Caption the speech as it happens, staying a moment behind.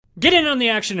Get in on the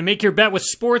action and make your bet with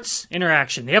Sports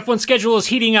Interaction. The F1 schedule is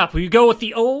heating up. Will you go with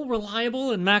the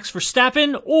reliable and Max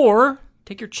Verstappen, or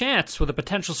take your chance with a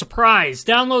potential surprise?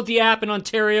 Download the app in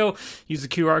Ontario. Use the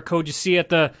QR code you see at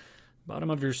the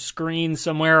bottom of your screen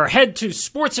somewhere, or head to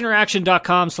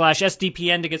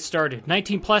sportsinteractions.com/SDPN to get started.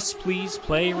 19 plus, please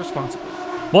play responsibly.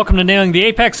 Welcome to Nailing the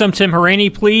Apex. I'm Tim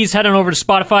Haraney. Please head on over to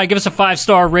Spotify. Give us a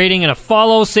 5-star rating and a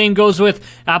follow. Same goes with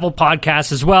Apple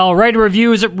Podcasts as well. Write a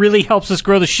review as it really helps us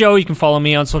grow the show. You can follow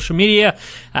me on social media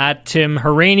at Tim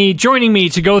Haraney. Joining me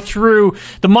to go through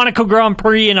the Monaco Grand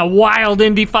Prix in a wild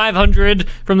Indy500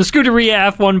 from the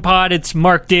Scuderia F1 pod, it's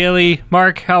Mark Daly.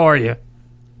 Mark, how are you?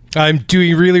 I'm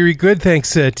doing really, really good,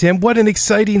 thanks, Tim. What an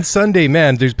exciting Sunday,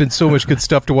 man. There's been so much good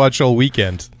stuff to watch all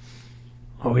weekend.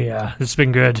 Oh, yeah. It's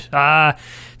been good.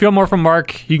 If you want more from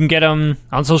Mark, you can get him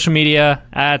on social media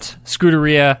at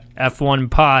Scuderia F1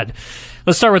 Pod.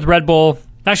 Let's start with Red Bull.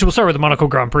 Actually, we'll start with the Monaco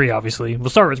Grand Prix, obviously. We'll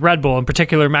start with Red Bull, in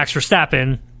particular Max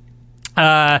Verstappen,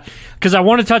 because I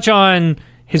want to touch on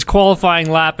his qualifying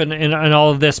lap and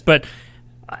all of this, but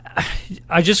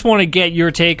I just want to get your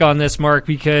take on this, Mark,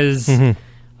 because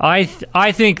I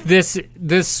think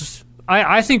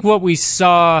I think what we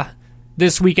saw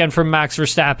this weekend from Max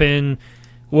Verstappen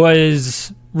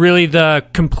was really the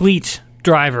complete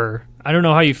driver. I don't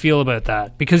know how you feel about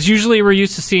that, because usually we're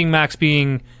used to seeing Max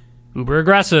being uber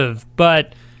aggressive,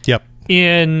 but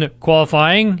in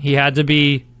qualifying he had to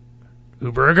be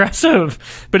uber aggressive.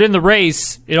 But in the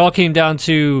race, it all came down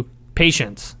to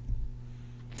patience.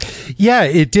 Yeah,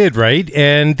 it did, right?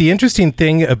 And the interesting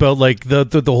thing about like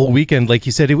the whole weekend, like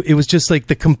you said, it was just like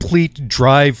the complete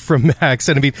drive from Max.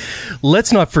 And I mean,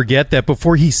 let's not forget that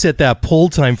before he set that pole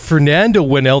time, Fernando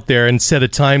went out there and set a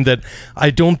time that I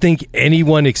don't think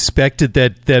anyone expected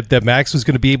that Max was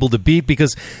going to be able to beat,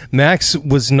 because Max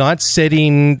was not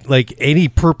setting like any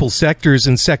purple sectors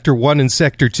in Sector 1 and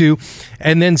Sector 2.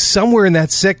 And then somewhere in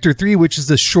that Sector 3, which is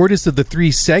the shortest of the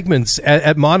three segments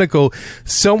at Monaco,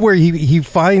 somewhere he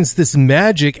finds this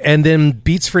magic and then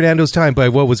beats Fernando's time by,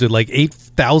 what was it, like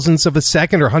 8,000ths of a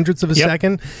second or hundredths of a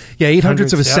second? Yeah,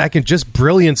 800ths of a second. Just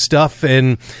brilliant stuff.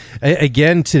 And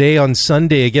again, today on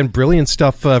Sunday, brilliant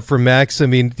stuff for Max. I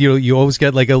mean, you always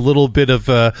get like a little bit of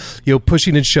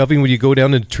pushing and shoving when you go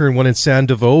down into turn 1 in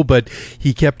Saint-Devoux, but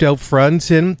he kept out front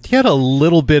and he had a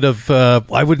little bit of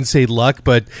I wouldn't say luck,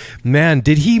 but man,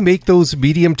 did he make those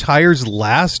medium tires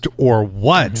last or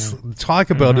what? Talk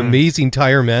about amazing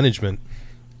tire management.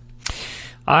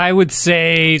 I would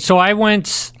say, so I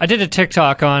did a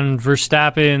TikTok on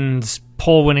Verstappen's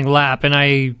pole-winning lap, and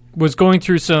I was going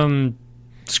through some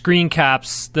screen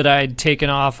caps that I'd taken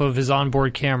off of his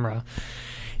onboard camera.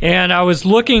 And I was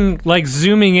looking, like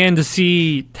zooming in to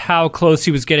see how close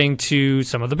he was getting to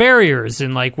some of the barriers,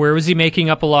 and like where was he making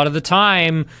up a lot of the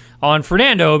time on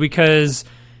Fernando, because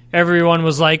everyone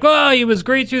was like, well, he was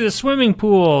great through the swimming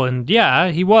pool. And yeah,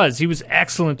 he was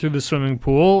excellent through the swimming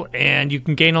pool, and you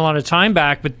can gain a lot of time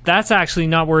back, but that's actually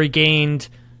not where he gained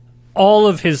all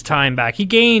of his time back. He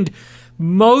gained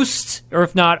most, or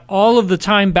if not all of the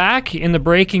time back in the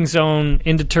braking zone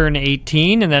into turn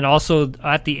 18, and then also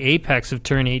at the apex of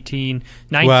turn 19.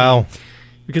 Wow.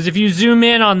 Because if you zoom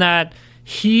in on that,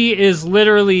 he is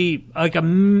literally like a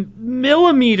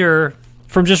millimeter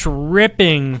from just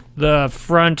ripping the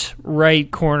front right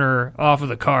corner off of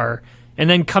the car. And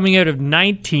then coming out of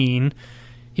 19,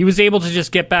 he was able to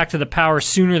just get back to the power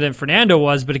sooner than Fernando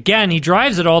was. But again, he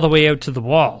drives it all the way out to the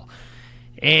wall.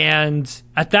 And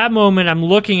at that moment, I'm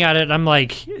looking at it, and I'm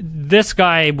like, this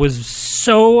guy was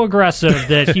so aggressive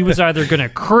that he was either going to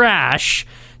crash,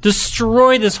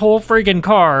 destroy this whole friggin'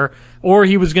 car, or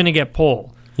he was going to get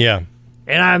pole. Yeah.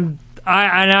 And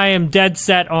I am dead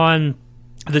set on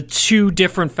the two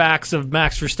different facts of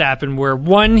Max Verstappen, where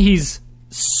one, he's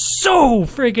so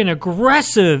freaking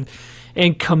aggressive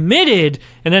and committed,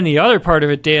 and then the other part of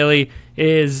it, Daly,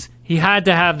 is he had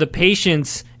to have the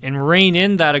patience and rein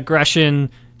in that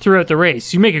aggression throughout the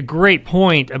race. You make a great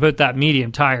point about that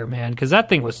medium tire, man, because that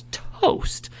thing was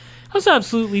toast. It was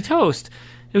absolutely toast.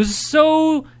 It was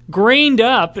so grained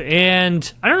up,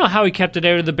 and I don't know how he kept it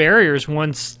out of the barriers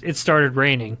once it started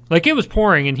raining. Like, it was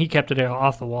pouring, and he kept it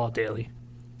off the wall, Daly.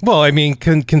 Well, I mean,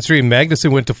 considering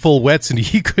Magnussen went to full wets and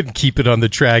he couldn't keep it on the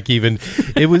track even,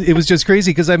 it was just crazy,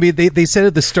 because, I mean, they said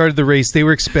at the start of the race they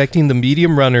were expecting the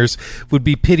medium runners would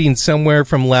be pitting somewhere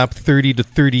from lap 30 to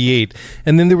 38.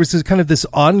 And then there was this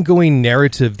ongoing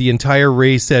narrative the entire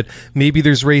race that maybe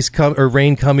there's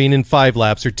rain coming in 5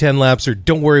 laps or 10 laps, or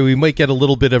don't worry, we might get a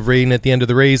little bit of rain at the end of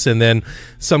the race. And then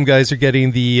some guys are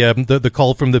getting the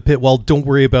call from the pit, well, don't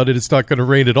worry about it, it's not going to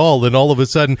rain at all. And all of a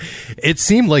sudden, it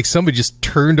seemed like somebody just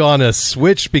turned turned on a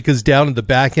switch, because down at the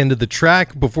back end of the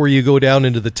track, before you go down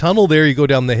into the tunnel there, you go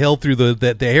down the hill through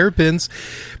the hairpins.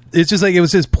 It's just like it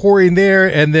was just pouring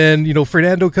there, and then,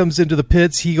 Fernando comes into the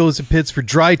pits. He goes to pits for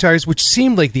dry tires, which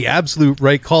seemed like the absolute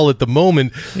right call at the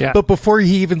moment. Yeah. But before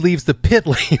he even leaves the pit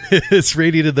lane, it's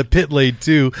right into the pit lane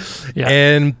too. Yeah.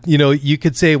 And, you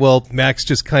could say, well, Max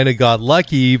just kind of got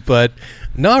lucky, but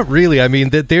not really. I mean,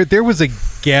 there was a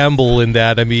gamble in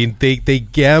that. I mean, they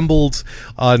gambled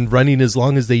on running as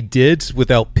long as they did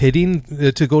without pitting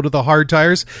to go to the hard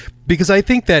tires, because I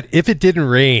think that if it didn't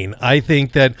rain, I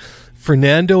think that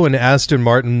Fernando and Aston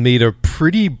Martin made a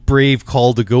pretty brave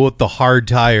call to go with the hard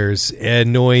tires,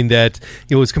 and knowing that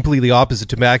it was completely opposite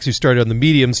to Max, who started on the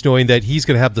mediums, knowing that he's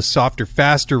going to have the softer,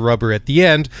 faster rubber at the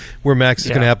end, where Max is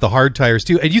going to have the hard tires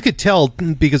too. And you could tell,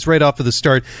 because right off of the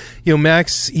start,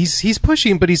 Max, he's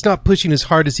pushing, but he's not pushing as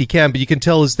hard as he can. But you can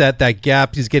tell is that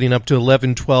gap is getting up to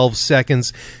 11, 12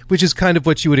 seconds, which is kind of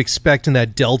what you would expect in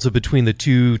that delta between the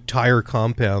two tire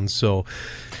compounds. So,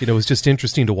 it was just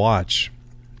interesting to watch.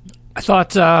 I thought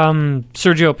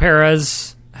Sergio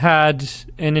Perez had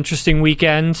an interesting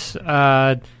weekend.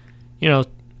 Stacking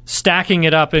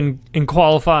it up in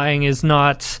qualifying is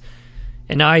not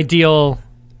an ideal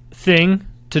thing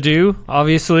to do,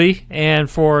 obviously. And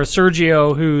for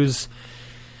Sergio, who's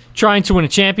trying to win a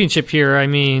championship here, I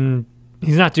mean,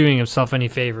 he's not doing himself any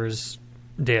favors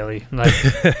daily. Like,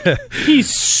 he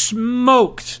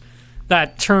smoked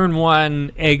that turn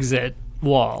one exit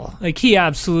wall. Like, he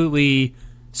absolutely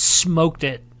smoked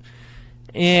it,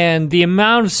 and the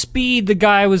amount of speed the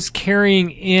guy was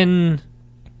carrying in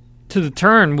to the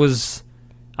turn was,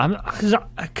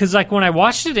 because like when I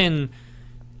watched it in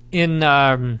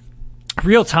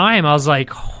real time, I was like,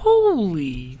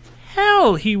 holy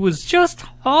hell, he was just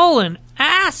hauling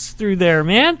ass through there,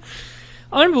 man.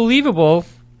 Unbelievable.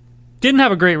 Didn't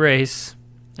have a great race.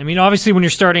 I mean, obviously when you're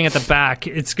starting at the back,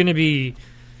 it's going to be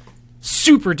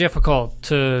super difficult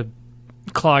to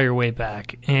claw your way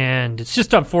back, and it's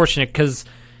just unfortunate because,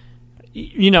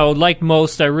 like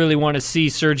most, I really want to see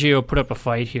Sergio put up a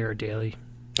fight here daily.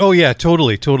 Oh yeah,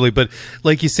 totally. But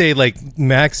like you say, like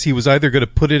Max, he was either going to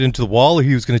put it into the wall or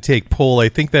he was going to take pole. I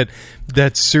think that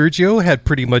Sergio had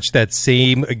pretty much that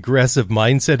same aggressive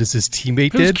mindset as his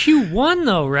teammate did. It was Q1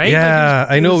 though, right? Yeah,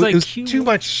 I know. Like it was too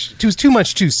much. It was too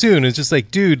much too soon. It's just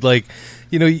like, dude, like,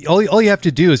 all you have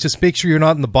to do is just make sure you're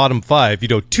not in the bottom 5,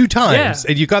 2 times,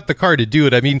 and you got the car to do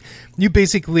it. I mean, you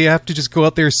basically have to just go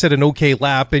out there, set an okay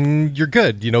lap, and you're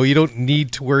good. You don't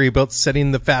need to worry about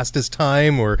setting the fastest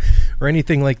time or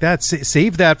anything like that.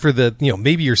 Save that for the,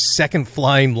 maybe your second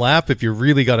flying lap if you're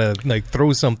really got to like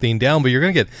throw something down, but you're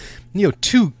going to get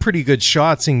 2 pretty good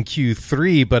shots in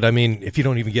Q3. But I mean, if you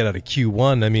don't even get out of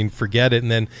Q1, I mean, forget it. And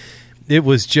then it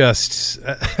was just,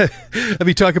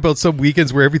 talk about some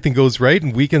weekends where everything goes right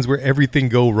and weekends where everything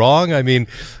go wrong. I mean,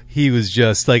 he was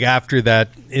just like, after that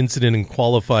incident in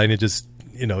qualifying, it just,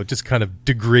 just kind of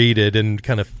degraded and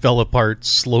kind of fell apart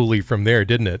slowly from there,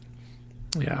 didn't it?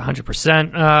 Yeah,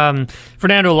 100%.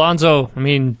 Fernando Alonso, I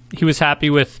mean, he was happy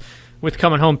with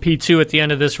coming home P2 at the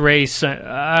end of this race.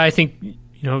 I think,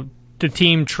 the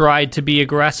team tried to be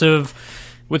aggressive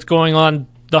with going on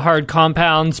the hard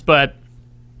compounds, but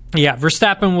yeah,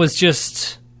 Verstappen was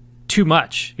just too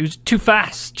much. He was too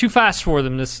fast for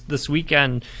them this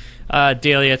weekend,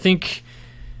 daily. I think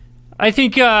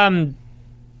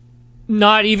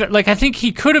not even, like, I think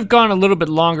he could have gone a little bit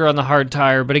longer on the hard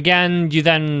tire, but again, you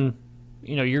then,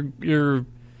 you're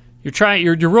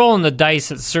rolling the dice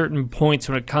at certain points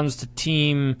when it comes to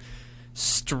team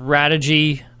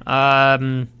strategy.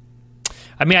 I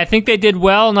think they did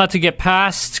well not to get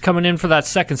past coming in for that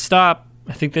second stop.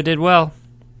 I think they did well.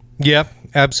 Yeah,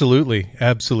 absolutely.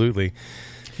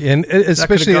 And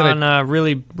especially that could have gone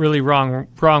really, really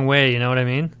wrong way. You know what I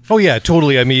mean? Oh yeah,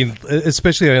 totally. I mean,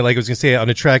 especially like I was going to say,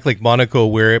 on a track like Monaco,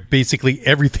 where basically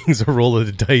everything's a roll of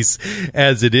the dice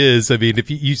as it is. I mean, if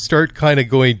you start kind of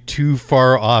going too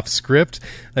far off script,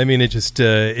 I mean, it just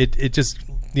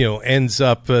ends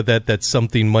up that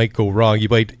something might go wrong. You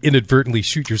might inadvertently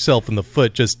shoot yourself in the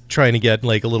foot just trying to get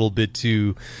like a little bit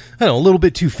too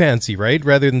fancy, right?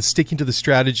 Rather than sticking to the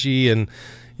strategy. And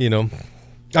I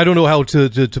don't know how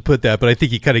to put that, but I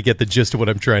think you kind of get the gist of what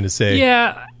I'm trying to say.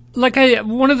 Yeah, like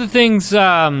one of the things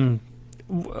that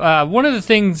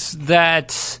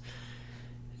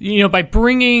by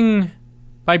bringing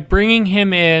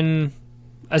him in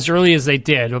as early as they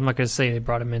did. I'm not going to say they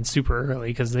brought him in super early,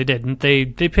 because they didn't. They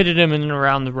pitted him in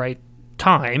around the right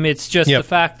time. It's just the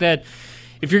fact that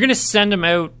if you're going to send him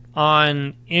out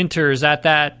on inters at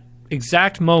that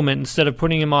exact moment instead of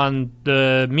putting him on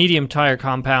the medium tire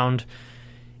compound,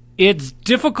 it's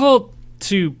difficult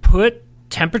to put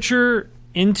temperature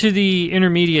into the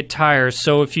intermediate tires.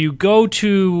 So if you go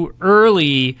too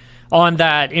early on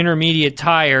that intermediate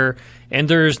tire and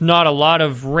there's not a lot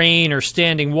of rain or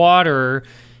standing water,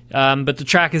 but the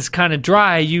track is kind of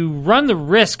dry, you run the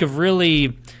risk of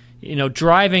really,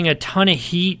 driving a ton of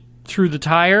heat through the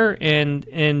tire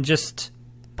and just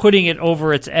putting it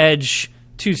over its edge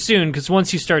too soon. Because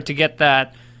once you start to get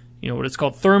that, what it's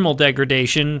called thermal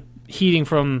degradation, heating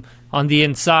from on the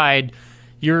inside,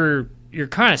 you're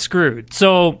kind of screwed.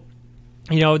 So,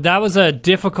 that was a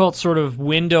difficult sort of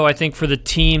window, I think, for the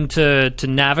team to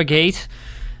navigate.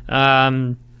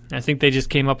 I think they just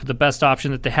came up with the best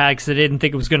option that they had because they didn't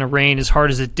think it was going to rain as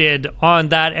hard as it did on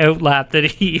that outlap that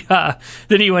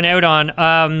he went out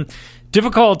on.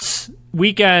 Difficult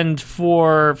weekend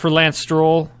for Lance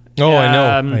Stroll. Oh,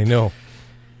 I know.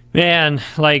 Man,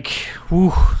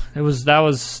 that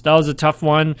was a tough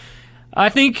one. I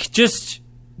think just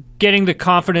getting the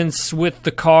confidence with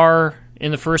the car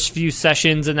in the first few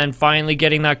sessions and then finally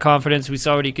getting that confidence. We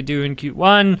saw what he could do in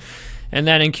Q1. And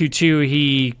then in Q2,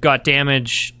 he got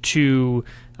damage to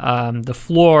the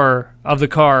floor of the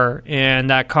car, and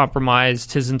that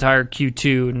compromised his entire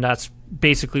Q2, and that's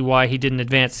basically why he didn't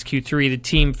advance to Q3. The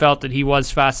team felt that he was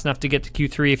fast enough to get to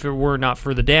Q3 if it were not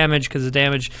for the damage, because the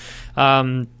damage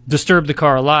disturbed the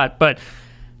car a lot. But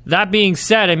that being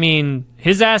said, I mean,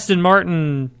 his Aston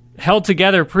Martin held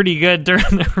together pretty good during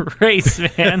the race,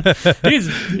 man.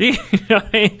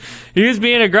 He was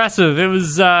being aggressive.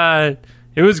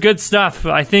 It was good stuff.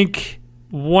 I think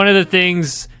one of the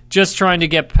things, just trying to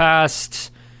get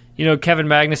past, Kevin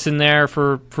Magnussen there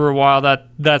for a while,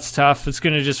 that's tough. It's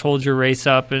going to just hold your race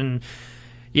up. And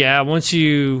yeah, once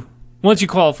you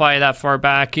qualify that far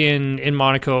back in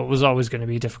Monaco, it was always going to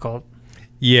be difficult.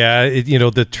 Yeah,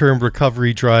 the term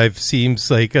recovery drive seems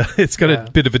like it's got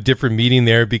a bit of a different meaning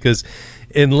there, because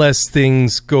unless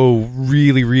things go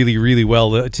really, really, really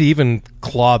well, to even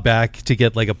claw back to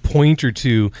get like a point or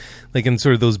two, like in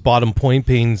sort of those bottom point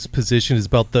pains position, is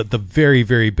about the very,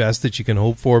 very best that you can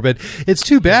hope for. But it's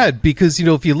too bad because,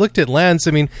 if you looked at Lance,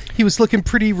 I mean, he was looking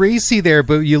pretty racy there,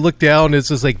 but you look down, it's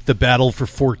just like the battle for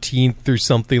 14th or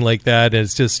something like that. And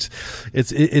it's just,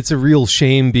 it's a real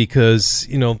shame because,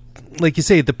 like you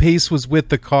say, the pace was with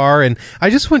the car. And I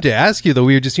just wanted to ask you, though,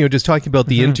 we were just talking about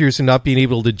the interiors and not being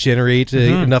able to generate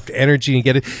enough energy and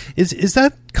get it. Is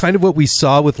that kind of what we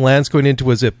saw with Lance going into,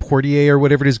 was it Portier or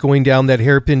whatever it is, going down that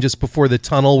hairpin just before the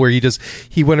tunnel, where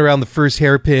he went around the first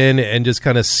hairpin and just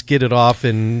kind of skidded off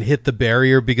and hit the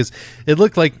barrier? Because it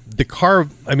looked like the car,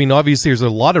 I mean, obviously there's a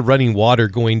lot of running water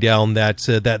going down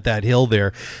that hill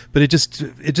there, but it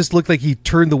just looked like he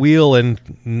turned the wheel and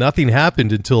nothing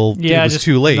happened until it was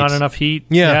too late. Not enough heat.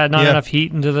 Enough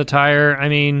heat into the tire. I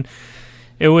mean,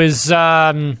 it was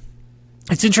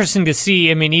it's interesting to see.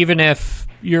 I mean, even if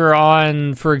you're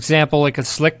on, for example, like a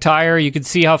slick tire, you could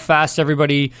see how fast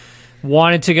everybody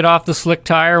wanted to get off the slick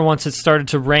tire once it started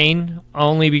to rain,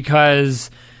 only because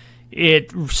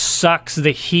it sucks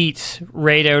the heat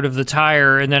right out of the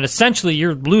tire, and then essentially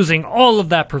you're losing all of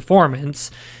that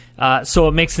performance. So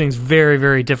it makes things very,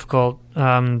 very difficult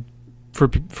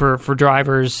for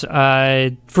drivers.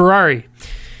 Ferrari.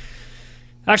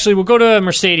 Actually, we'll go to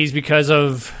Mercedes because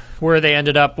of where they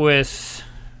ended up with.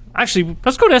 Actually,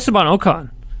 let's go to Esteban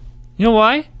Ocon. You know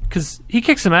why? Because he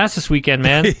kicked some ass this weekend,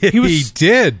 man. He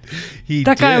did.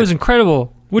 That guy was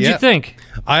incredible. What'd you think?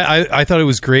 I thought it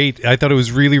was great. I thought it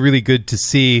was really, really good to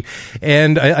see.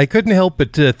 And I couldn't help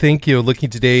but think, looking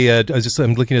today,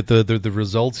 I'm looking at the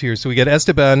results here. So we got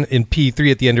Esteban in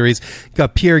P3 at the end of the race.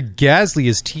 Got Pierre Gasly,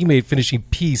 his teammate, finishing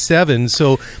P7.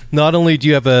 So not only do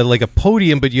you have a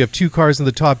podium, but you have two cars in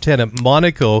the top 10 at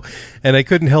Monaco. And I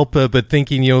couldn't help but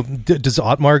thinking, does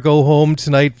Otmar go home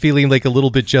tonight feeling like a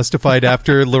little bit justified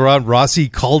after Laurent Rossi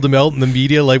called him out in the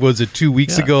media, like, was it 2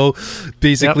 weeks ago,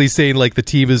 basically saying like the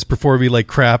team is performing like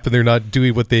crap and they're not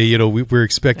doing what they we're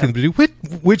expecting them to do,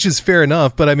 which is fair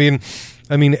enough. But I mean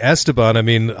Esteban,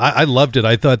 I loved it.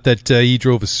 I thought that he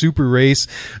drove a super race.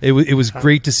 It was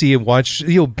great to see and watch,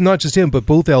 not just him, but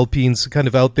both Alpines kind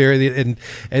of out there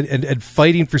and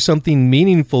fighting for something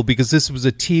meaningful, because this was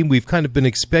a team we've kind of been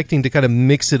expecting to kind of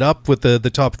mix it up with the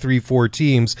top 3-4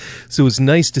 teams. So it was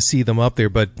nice to see them up there.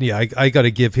 But yeah, I got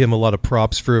to give him a lot of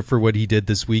props for what he did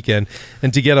this weekend,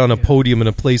 and to get on a podium in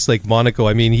a place like Monaco.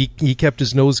 I mean, he kept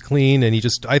his nose clean, and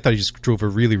I thought he just drove a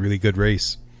really, really good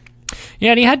race.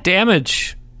 Yeah, and he had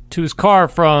damage to his car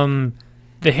from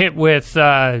the hit with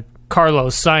Carlos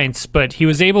Sainz, but he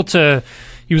was able to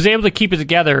keep it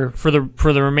together for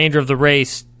the remainder of the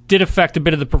race. Did affect a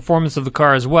bit of the performance of the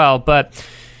car as well, but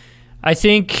I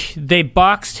think they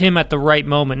boxed him at the right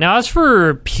moment. Now, as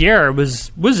for Pierre, it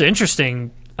was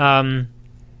interesting.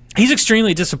 he's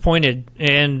extremely disappointed,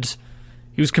 and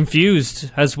he was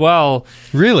confused as well.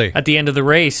 Really? At the end of the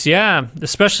race, yeah,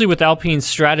 especially with Alpine's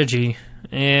strategy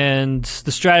and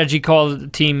the strategy call that the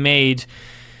team made.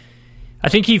 I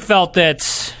think he felt that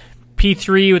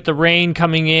P3 with the rain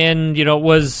coming in,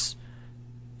 was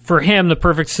for him the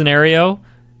perfect scenario.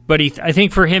 But I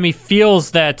think for him, he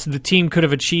feels that the team could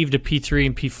have achieved a P3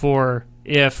 and P4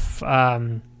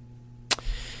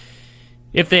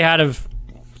 if they had have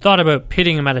thought about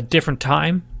pitting him at a different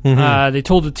time. Mm-hmm. They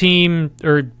told the team,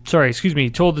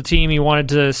 told the team he wanted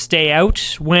to stay out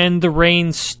when the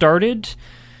rain started,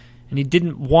 and he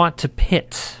didn't want to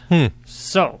pit.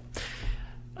 So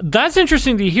that's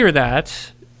interesting to hear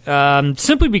that,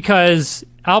 simply because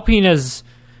Alpine has,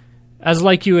 as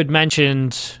like you had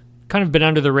mentioned, kind of been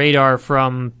under the radar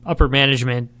from upper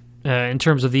management in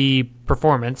terms of the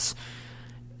performance.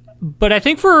 But I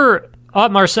think for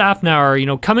Otmar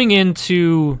Safnauer, coming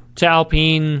into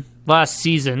Alpine last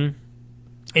season,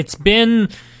 it's been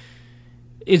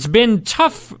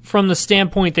tough from the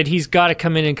standpoint that he's got to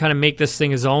come in and kind of make this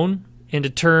thing his own and to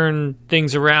turn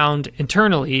things around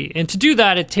internally. And to do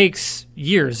that, it takes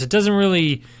years. It doesn't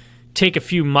really take a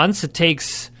few months. It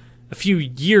takes a few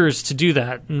years to do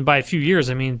that. And by a few years,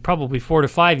 I mean probably 4 to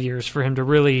 5 years for him to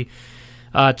really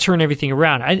turn everything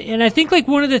around. And I think like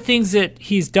one of the things that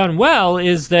he's done well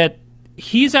is that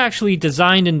he's actually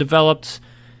designed and developed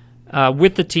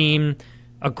with the team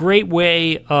a great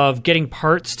way of getting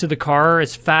parts to the car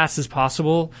as fast as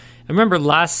possible. I remember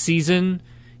last season,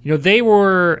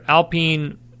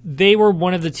 Alpine, they were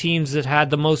one of the teams that had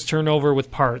the most turnover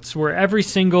with parts, where every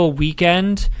single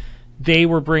weekend they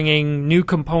were bringing new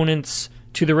components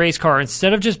to the race car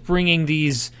instead of just bringing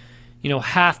these,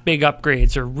 half big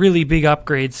upgrades or really big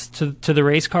upgrades to the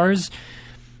race cars.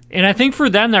 And I think for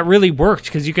them that really worked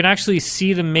because you can actually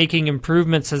see them making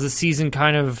improvements as the season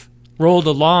kind of rolled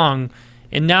along.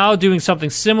 And now doing something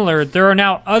similar, there are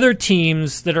now other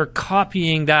teams that are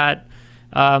copying that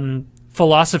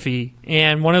philosophy.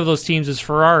 And one of those teams is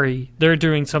Ferrari. They're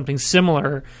doing something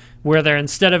similar where they're,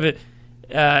 instead of it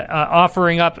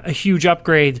offering up a huge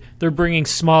upgrade, they're bringing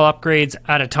small upgrades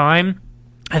at a time.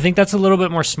 I think that's a little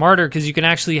bit more smarter because you can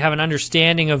actually have an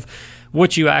understanding of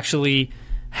what you actually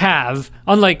have,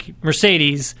 unlike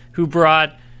Mercedes, who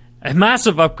brought a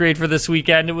massive upgrade for this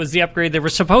weekend. It was the upgrade they were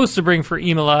supposed to bring for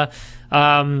Imola.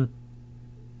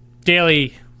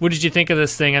 Daly, what did you think of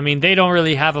this thing? I mean, they don't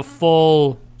really have a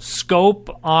full scope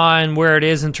on where it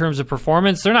is in terms of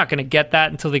performance. They're not going to get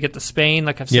that until they get to Spain,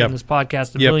 like I've said in this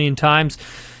podcast a million times.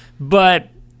 But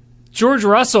George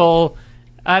Russell,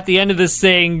 at the end of this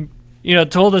thing,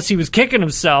 told us he was kicking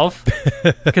himself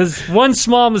because one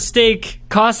small mistake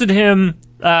costed him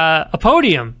a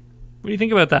podium. What do you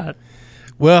think about that?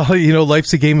 Well,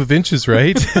 life's a game of inches,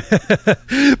 right?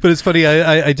 But it's funny.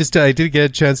 I did get a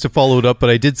chance to follow it up,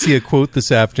 but I did see a quote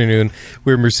this afternoon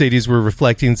where Mercedes were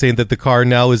reflecting, saying that the car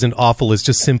now isn't awful; it's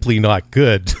just simply not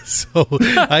good. So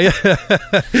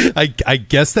I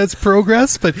guess that's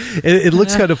progress, but it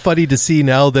looks kind of funny to see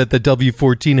now that the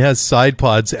W14 has side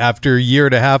pods after a year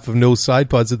and a half of no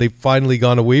side pods, that they've finally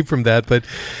gone away from that. But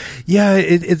yeah,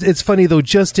 it's funny though.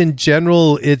 Just in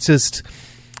general, it's just.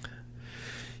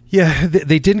 Yeah,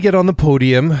 they didn't get on the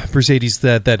podium. Mercedes,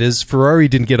 that is. Ferrari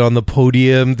didn't get on the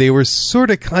podium. They were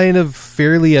sort of kind of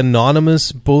fairly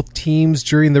anonymous, both teams,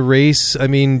 during the race. I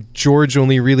mean, George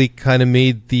only really kind of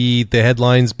made the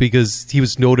headlines because he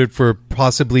was noted for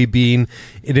possibly being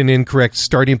in an incorrect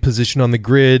starting position on the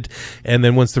grid. And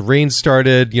then once the rain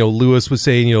started, Lewis was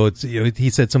saying, he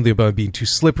said something about being too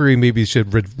slippery. Maybe you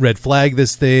should red flag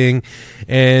this thing.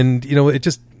 And, it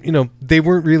just...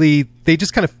 they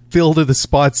just kind of filled the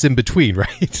spots in between,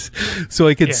 right? So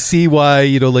I could see why,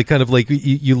 you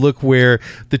look where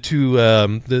the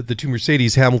two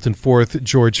Mercedes, Hamilton 4th,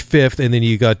 George 5th, and then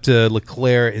you got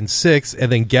Leclerc in 6th,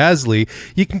 and then Gasly.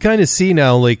 You can kind of see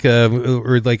now, I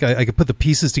could put the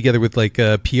pieces together with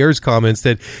Pierre's comments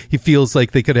that he feels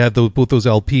like they could have both those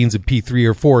Alpines in P3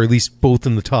 or 4, at least both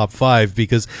in the top 5,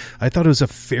 because I thought it was a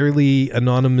fairly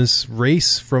anonymous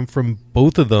race from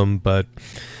both of them, but...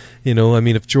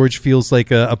 if George feels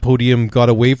like a podium got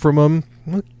away from him,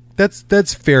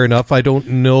 that's fair enough. I don't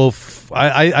know if...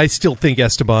 I still think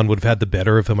Esteban would have had the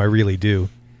better of him. I really do.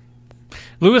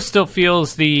 Lewis still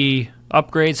feels the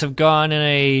upgrades have gone in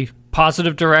a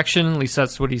positive direction. At least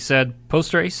that's what he said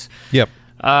post-race. Yep.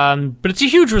 But it's a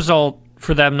huge result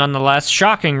for them nonetheless.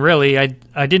 Shocking, really.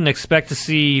 I didn't expect to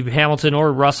see Hamilton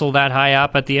or Russell that high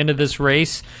up at the end of this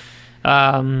race.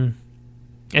 And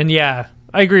yeah...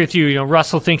 I agree with you.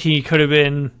 Russell think he could have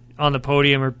been on the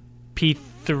podium, or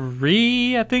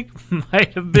P3, I think,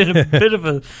 might have been a bit of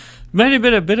a might have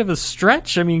been a bit of a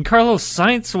stretch. I mean, Carlos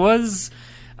Sainz was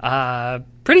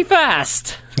pretty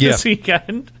fast this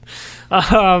weekend.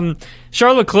 Charles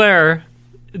Leclerc,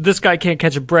 this guy can't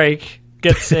catch a break,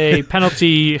 gets a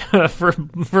penalty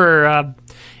for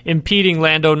impeding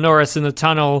Lando Norris in the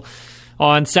tunnel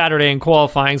on Saturday in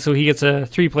qualifying, so he gets a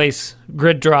 3-place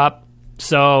grid drop.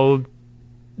 So,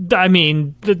 I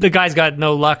mean, the guy's got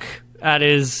no luck at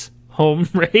his home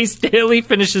race. Daly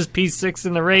finishes P6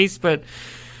 in the race, but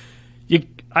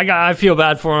I feel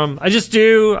bad for him. I just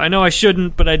do. I know I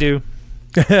shouldn't, but I do.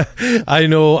 I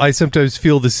know I sometimes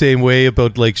feel the same way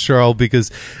about like Charles,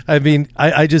 because I mean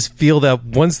I just feel that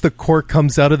once the cork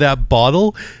comes out of that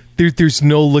bottle, there's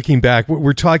no looking back.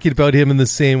 We're talking about him in the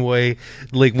same way,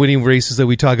 like winning races that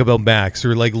we talk about Max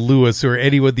or like Lewis or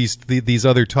any of these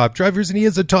other top drivers, and he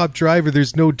is a top driver.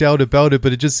 There's no doubt about it.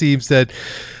 But it just seems that,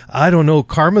 I don't know,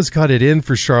 karma's got it in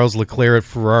for Charles Leclerc at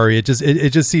Ferrari. It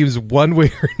just seems one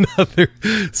way or another,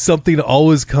 something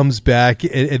always comes back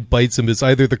and bites him. It's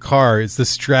either the car, it's the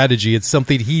strategy, it's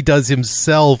something he does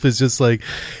himself. It's just like,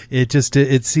 it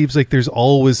seems like there's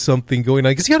always something going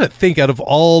on. Because you got to think, out of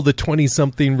all the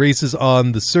 20-something races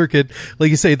on the circuit, like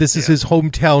you say, this is his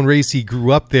hometown race. He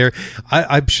grew up there.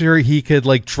 I'm sure he could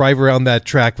like drive around that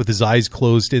track with his eyes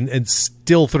closed and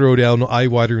still throw down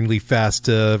eye-wateringly fast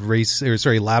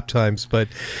lap times. But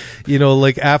you know,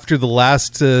 like after the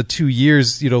last 2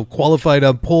 years, you know, qualified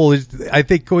on pole, I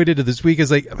think going into this week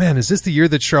is like, man, is this the year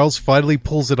that Charles finally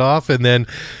pulls it off? And then,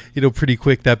 you know, pretty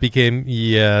quick that became,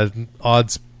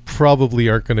 odds probably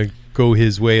aren't going to go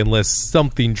his way unless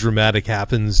something dramatic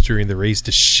happens during the race to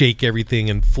shake everything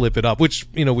and flip it up, which,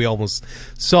 you know, we almost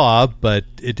saw, but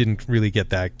it didn't really get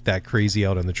that crazy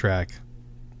out on the track.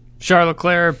 Charles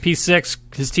Leclerc,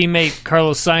 P6, his teammate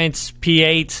Carlos Sainz,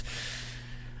 P8.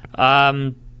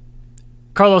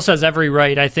 Carlos has every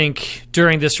right, I think,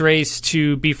 during this race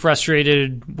to be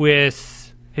frustrated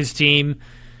with his team.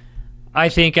 I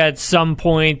think at some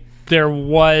point there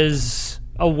was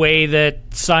a way that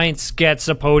Sainz gets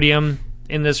a podium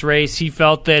in this race. He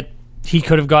felt that he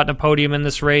could have gotten a podium in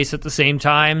this race at the same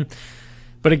time.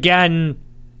 But again,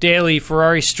 Daly,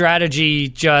 Ferrari strategy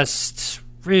just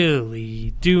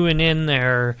really doing in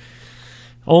their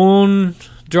own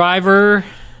driver.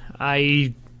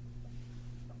 I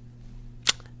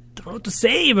don't know what to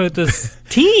say about this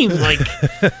team. Like,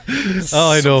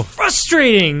 I know.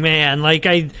 Frustrating, man. Like,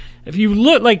 if you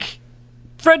look, like,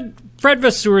 Fred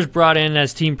Vasseur's brought in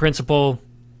as team principal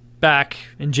back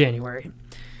in January.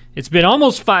 It's been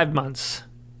almost 5 months.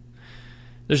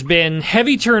 There's been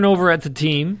heavy turnover at the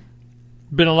team.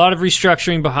 Been a lot of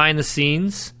restructuring behind the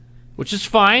scenes, which is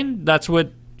fine. That's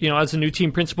what, you know, as a new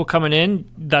team principal coming in,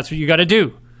 that's what you got to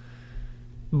do.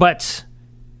 But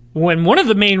when one of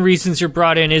the main reasons you're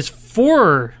brought in is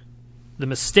for the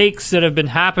mistakes that have been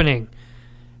happening,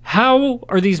 how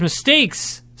are these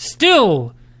mistakes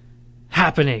still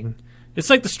happening? It's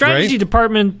like the strategy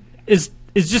department is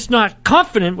just not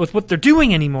confident with what they're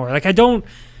doing anymore. Like, I don't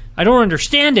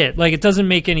understand it. Like, it doesn't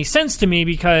make any sense to me,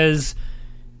 because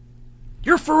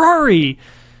you're Ferrari.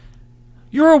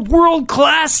 You're a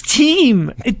world-class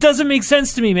team. It doesn't make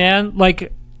sense to me, man.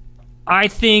 Like, I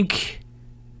think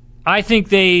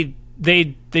they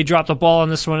dropped the ball on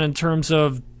this one in terms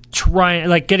of trying,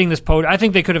 like, getting this podium. I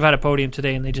think they could have had a podium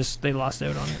today, and they lost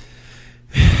out on it.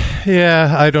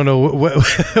 Yeah, I don't know.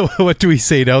 What do we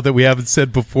say now that we haven't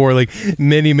said before, like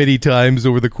many times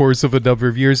over the course of a number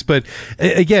of years? But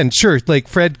again, sure, like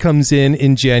Fred comes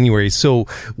in January. So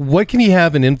what can he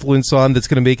have an influence on that's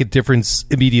going to make a difference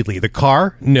immediately? The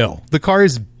car? No. The car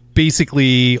is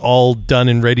basically all done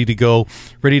and ready to go,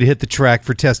 ready to hit the track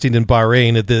for testing in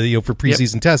Bahrain at the, you know, for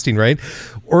preseason testing, right?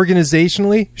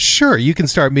 Organizationally, sure, you can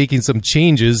start making some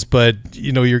changes, but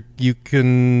you know, you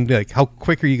can, like, how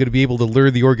quick are you going to be able to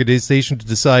lure the organization to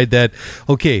decide that,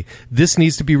 okay, this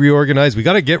needs to be reorganized, we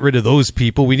got to get rid of those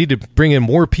people, we need to bring in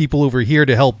more people over here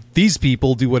to help these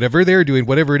people do whatever they're doing,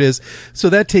 whatever it is. So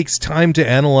that takes time to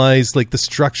analyze, like, the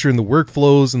structure and the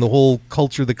workflows and the whole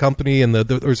culture of the company and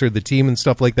the team and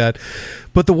stuff like that.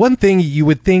 But the one thing you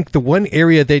would think, the one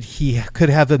area that he could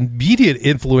have immediate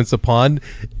influence upon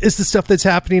is the stuff that's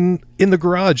happening in the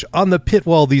garage, on the pit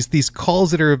wall, these calls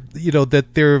that are, you know,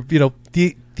 that they're, you know,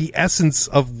 the essence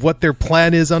of what their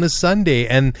plan is on a Sunday.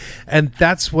 And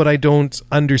that's what I don't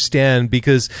understand,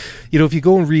 because, you know, if you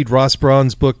go and read Ross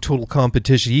Braun's book, Total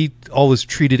Competition, he always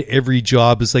treated every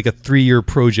job as like a 3-year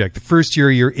project. The first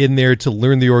year you're in there to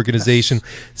learn the organization.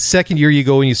 Yes. Second year you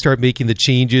go and you start making the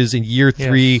changes. In year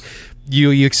 3,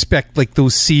 you expect like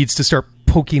those seeds to start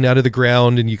poking out of the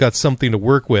ground and you got something to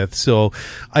work with. So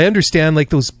I understand like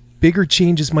those bigger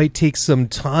changes might take some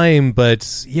time,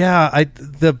 but yeah,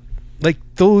 like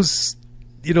those,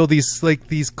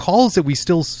 these calls that we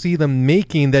still see them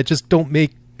making that just don't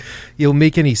make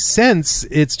any sense.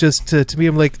 It's just to me,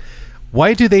 I'm like,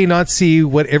 why do they not see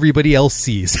what everybody else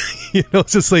sees?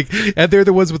 It's just like, and they're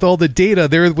the ones with all the data.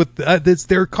 They're with it's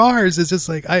their cars. It's just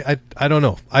like, I don't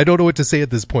know. I don't know what to say at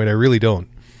this point. I really don't.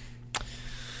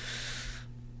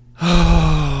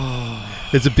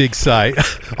 It's a big sigh.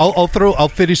 I'll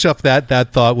finish up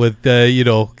that thought with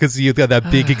because you've got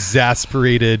that big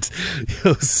exasperated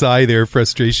sigh there,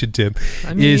 frustration, Tim.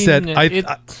 I mean, is that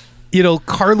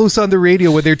Carlos on the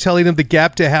radio when they're telling him the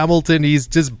gap to Hamilton, he's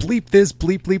just bleep this,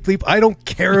 bleep, bleep, bleep. I don't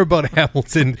care about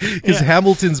Hamilton because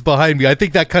Hamilton's behind me. I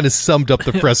think that kind of summed up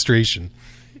the frustration.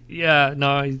 Yeah,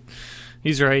 no,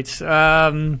 he's right.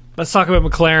 Let's talk about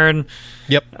McLaren.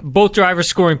 Yep. Both drivers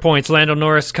scoring points. Lando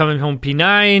Norris coming home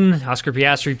P9, Oscar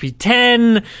Piastri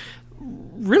P10.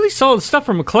 Really solid stuff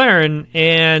from McLaren,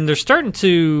 and they're starting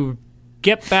to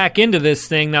get back into this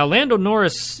thing. Now, Lando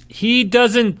Norris, he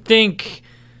doesn't think...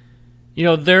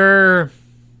 they're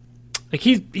like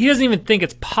he doesn't even think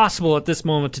it's possible at this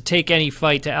moment to take any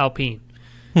fight to Alpine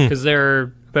because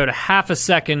they're about a half a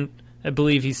second, I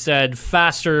believe he said,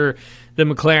 faster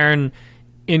than McLaren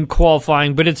in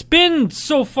qualifying. But it's been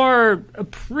so far a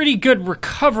pretty good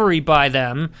recovery by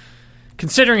them,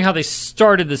 considering how they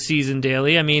started the season,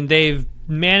 Daly. I mean, they've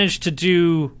managed to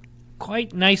do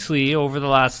quite nicely over the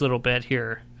last little bit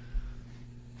here.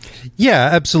 Yeah,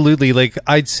 absolutely. Like,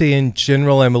 I'd say in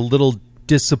general, I'm a little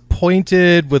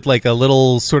disappointed with like a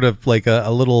little sort of like a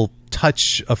little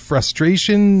touch of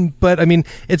frustration, but I mean,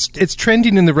 it's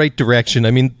trending in the right direction.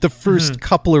 I mean, the first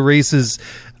couple of races,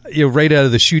 right out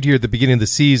of the chute here at the beginning of the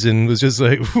season was just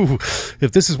like, ooh,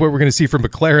 if this is what we're going to see from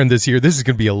McLaren this year, this is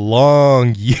going to be a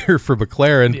long year for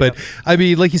McLaren. Yeah. But I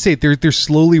mean, like you say, they're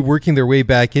slowly working their way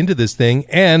back into this thing,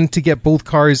 and to get both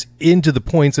cars into the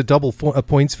points, a double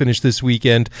points finish this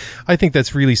weekend, I think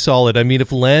that's really solid. I mean,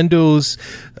 if Lando's,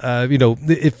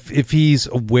 if he's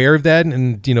aware of that,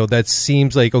 and that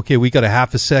seems like, okay, we got a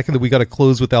half a second that we got to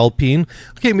close with Alpine.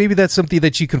 Okay, maybe that's something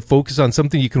that you can focus on,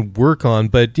 something you can work on,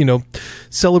 but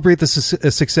celebrate the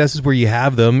successes where you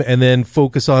have them, and then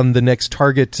focus on the next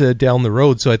target down the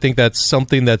road. So I think that's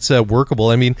something that's workable.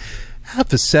 I mean,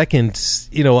 half a second,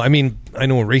 I mean, I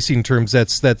know in racing terms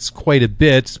that's quite a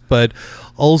bit, but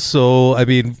also, I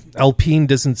mean, Alpine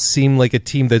doesn't seem like a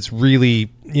team that's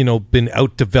really, been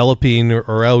out developing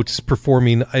or out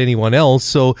performing anyone else.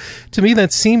 So to me,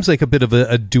 that seems like a bit of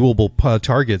a doable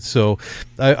target. So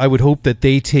I would hope that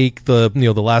they take the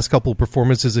last couple of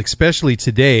performances, especially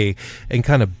today, and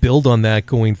kind of build on that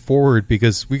going forward,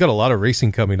 because we got a lot of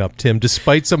racing coming up, Tim.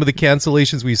 Despite some of the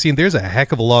cancellations we've seen, there's a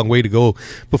heck of a long way to go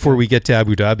before we get to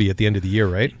Abu Dhabi at the end of the year,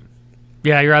 right?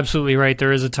 Yeah, you're absolutely right.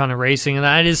 There is a ton of racing, and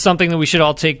that is something that we should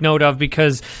all take note of,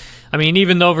 because, I mean,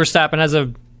 even though Verstappen has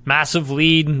a massive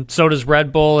lead, so does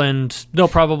Red Bull, and they'll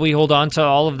probably hold on to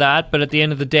all of that, but at the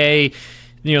end of the day,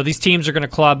 these teams are going to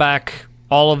claw back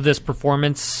all of this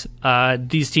performance.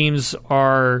 These teams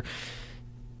are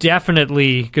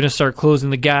definitely going to start closing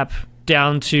the gap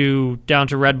down to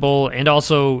Red Bull and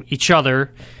also each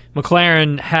other.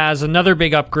 McLaren has another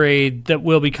big upgrade that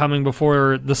will be coming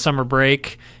before the summer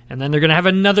break, and then they're going to have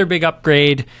another big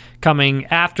upgrade coming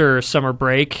after summer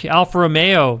break. Alfa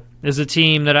Romeo is a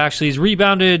team that actually has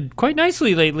rebounded quite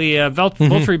nicely lately.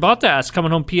 Valtteri Bottas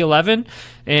coming home P11,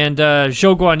 and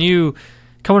Zhou Guanyu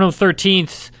coming home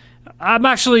 13th. I'm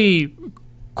actually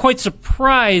quite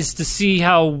surprised to see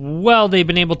how well they've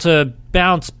been able to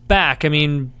bounce back. I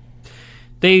mean,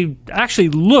 they actually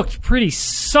looked pretty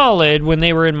solid when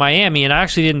they were in Miami, and I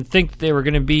actually didn't think they were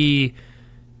going to be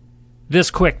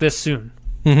this quick this soon.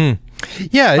 Mm-hmm.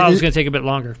 Yeah, I thought it was going to take a bit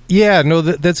longer. Yeah, no,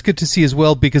 that's good to see as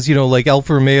well, because like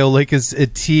Alfa Romeo, is a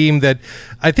team that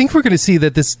I think we're going to see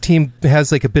that this team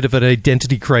has a bit of an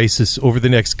identity crisis over the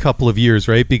next couple of years,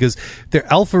 right? Because they're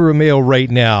Alfa Romeo right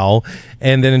now,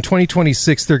 and then in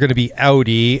 2026 they're going to be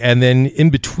Audi, and then in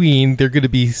between they're going to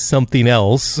be something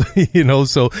else,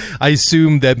 So I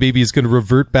assume that maybe it's going to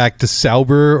revert back to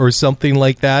Sauber or something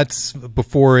like that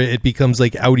before it becomes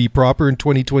Audi proper in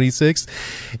 2026.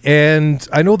 And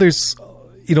I know there's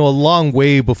a long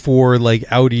way before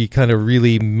Audi kind of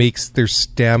really makes their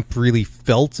stamp really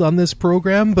felt on this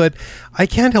program, but I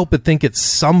can't help but think at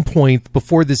some point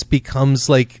before this becomes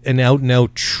an out and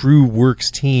out true works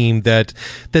team that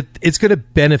it's going to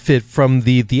benefit from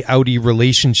the Audi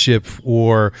relationship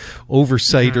or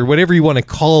oversight or whatever you want to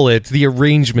call it, the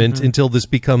arrangement, until this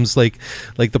becomes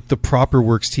the proper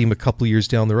works team a couple years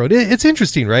down the road. It's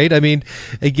interesting, right? I mean,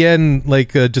 again,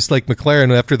 just like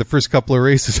McLaren after the first couple of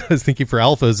races, I was thinking for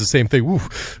Alpha is the same thing. Ooh,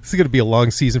 this is going to be a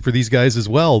long season for these guys as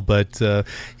well. But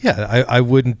I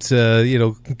wouldn't,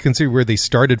 consider where they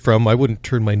started from. I wouldn't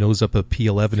turn my nose up at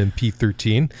P11 and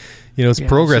P13. It's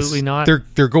progress. Absolutely not.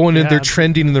 They're going in. They're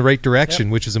trending in the right direction,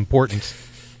 which is important.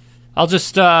 I'll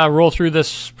just roll through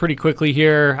this pretty quickly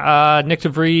here. Nick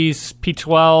DeVries,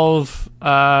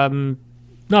 P12.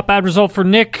 Not bad result for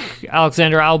Nick.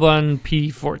 Alexander Albon,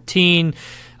 P14.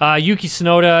 Yuki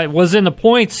Tsunoda was in the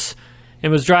points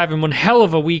and was driving one hell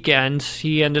of a weekend.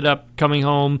 He ended up coming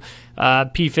home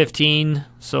P15,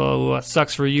 so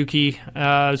sucks for Yuki.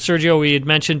 Sergio, we had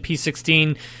mentioned,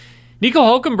 P16. Nico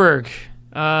Hulkenberg,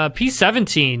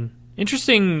 P17.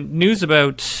 Interesting news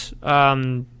about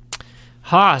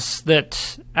Haas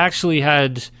that actually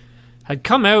had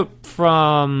come out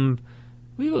from,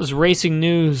 I believe it was Racing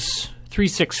News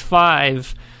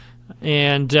 365,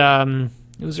 and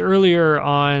it was earlier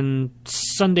on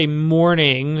Sunday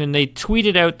morning, and they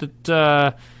tweeted out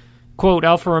that, quote,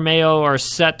 Alfa Romeo are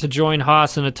set to join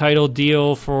Haas in a title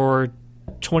deal for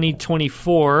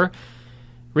 2024.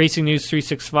 Racing News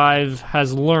 365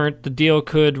 has learnt the deal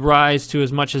could rise to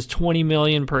as much as $20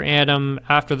 million per annum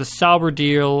after the Sauber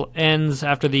deal ends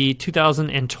after the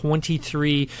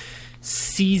 2023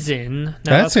 season. Now,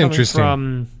 that's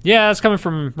interesting. That's coming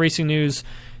from Racing News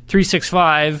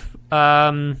 365.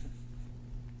 Haven't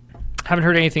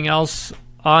heard anything else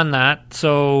on that,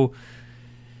 so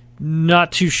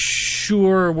not too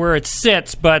sure where it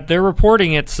sits, but they're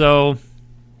reporting it, so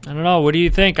I don't know. What do you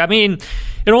think? I mean,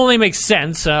 it only makes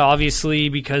sense, obviously,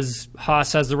 because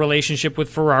Haas has the relationship with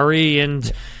Ferrari,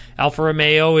 and Alfa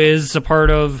Romeo is a part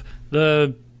of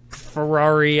the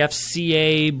Ferrari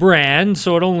FCA brand,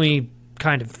 so it only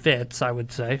kind of fits, I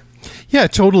would say. Yeah,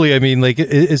 totally. I mean, like,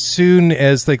 as soon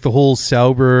as like the whole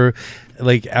Sauber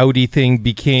Audi thing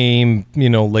became,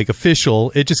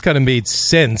 official, it just kind of made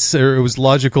sense, or it was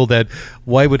logical that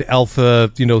why would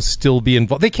Alpha, still be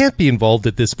involved? They can't be involved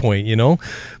at this point,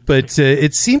 but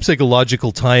it seems like a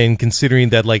logical tie-in, considering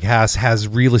that Haas has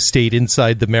real estate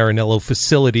inside the Maranello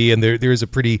facility, and there is a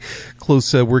pretty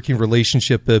close working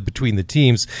relationship between the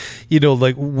teams.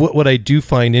 What I do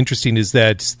find interesting is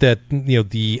that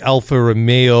the Alfa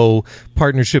Romeo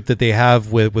partnership that they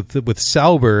have with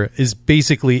Sauber is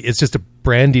basically, it's just a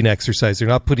branding exercise. They're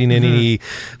not putting any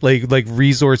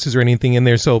resources or anything in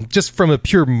there. So just from a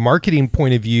pure marketing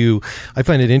point of view, I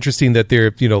find it interesting that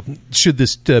they're, should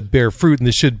this bear fruit and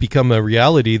this should become a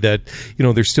reality, that,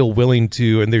 they're still willing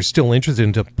to, and they're still interested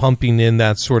into pumping in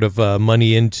that sort of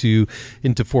money into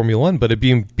Formula One. But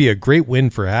it'd be a great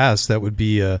win for Haas. That would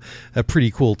be a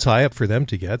pretty cool tie-up for them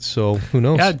to get. So who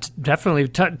knows? Yeah, definitely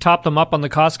top them up on the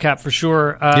cost cap for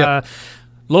sure. Yep.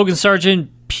 Logan Sargent,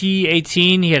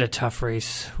 P18, he had a tough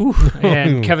race. Whew.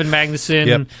 And Kevin Magnussen,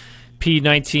 Yep.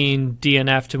 P19,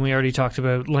 DNF'd, and we already talked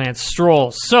about Lance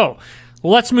Stroll. So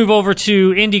let's move over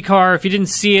to IndyCar. If you didn't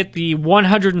see it, the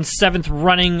 107th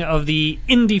running of the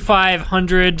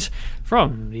Indy500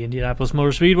 from the Indianapolis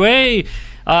Motor Speedway.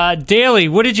 Daly,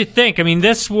 what did you think? I mean,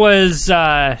 this was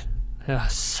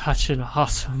such an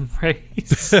awesome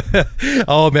race.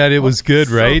 Oh, man, it was good,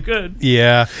 right? So good.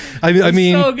 Yeah. I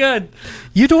mean, so good.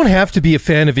 You don't have to be a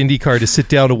fan of IndyCar to sit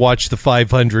down and watch the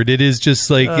 500. It is just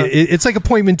like, it's like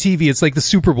appointment TV. It's like the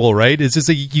Super Bowl, right? It's just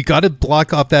like, you got to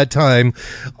block off that time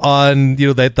on,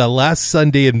 that last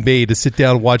Sunday in May to sit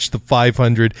down and watch the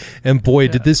 500. And boy,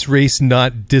 did this race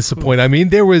not disappoint. I mean,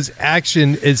 there was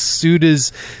action as soon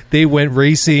as they went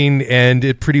racing, and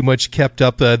it pretty much kept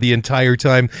up the entire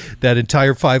time, that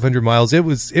entire 500 miles. It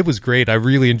was great. I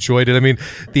really enjoyed it. I mean,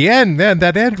 the end, man,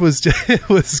 that end was just, it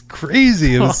was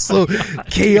crazy. It was so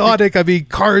chaotic. I mean,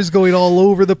 cars going all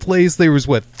over the place. There was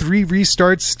 3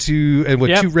 restarts and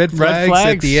 2 red flags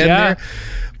at the end there.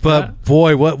 But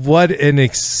boy, what an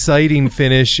exciting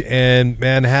finish. And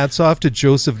man, hats off to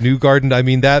Joseph Newgarden. I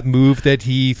mean, that move that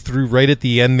he threw right at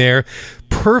the end there,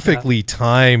 perfectly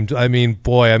timed. I mean,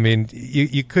 boy,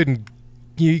 you couldn't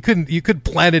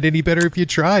plan it any better if you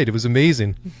tried. It was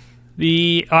amazing.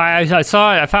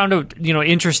 I found it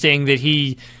interesting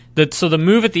that so the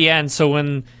move at the end, so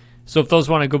if those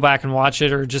want to go back and watch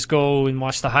it, or just go and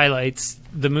watch the highlights,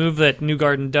 the move that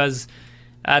Newgarden does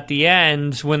at the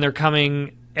end when they're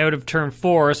coming out of turn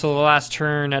 4, so the last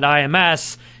turn at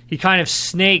IMS, he kind of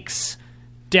snakes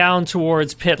down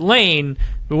towards pit lane,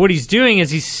 but what he's doing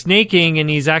is he's snaking and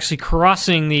he's actually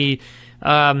crossing the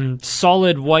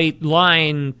solid white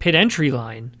line, pit entry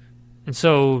line. And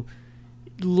so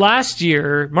last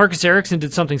year, Marcus Ericsson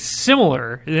did something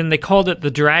similar, and then they called it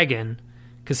the Dragon,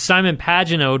 because Simon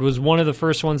Pagenaud was one of the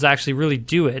first ones to actually really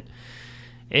do it,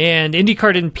 and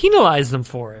IndyCar didn't penalize them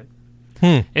for it.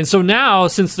 And so now,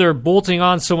 since they're bolting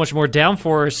on so much more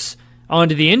downforce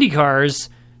onto the Indy cars,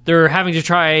 they're having to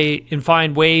try and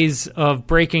find ways of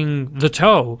breaking the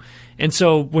tow. And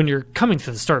so when you're coming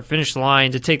to the start-finish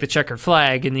line to take the checkered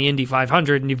flag in the Indy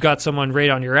 500 and you've got someone right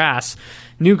on your ass,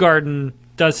 Newgarden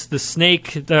does the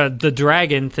snake, the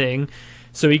dragon thing.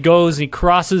 So he goes and he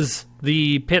crosses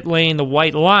the pit lane, the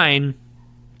white line,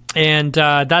 and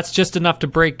that's just enough to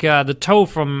break the toe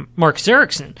from Marcus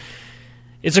Ericsson.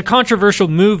 It's a controversial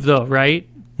move, though, right?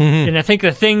 Mm-hmm. And I think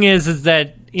the thing is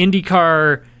that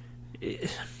IndyCar,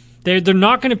 they're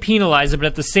not going to penalize it, but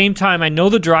at the same time, I know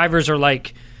the drivers are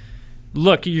like,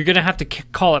 look, you're going to have to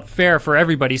call it fair for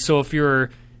everybody. So if you're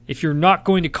not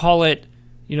going to call it,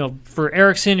 for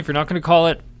Ericsson, if you're not going to call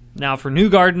it now for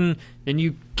Newgarden, then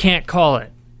you can't call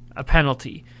it a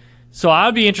penalty. So I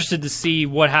would be interested to see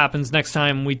what happens next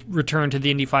time we return to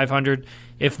the Indy 500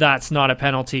 if that's not a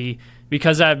penalty,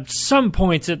 because at some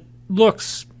points it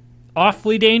looks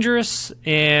awfully dangerous,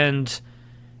 and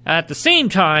at the same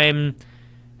time,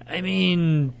 I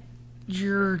mean,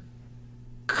 you're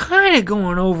kind of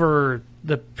going over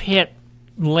the pit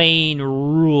lane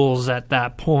rules at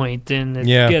that point, and it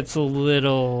gets a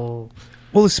little...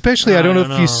 Well, especially, I don't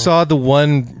know if you saw the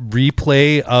one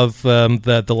replay of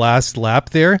the last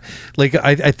lap there. Like,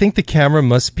 I think the camera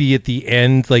must be at the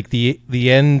end, like the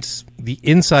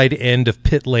inside end of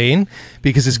pit lane,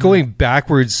 because it's going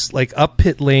backwards, like up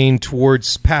pit lane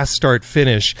towards past start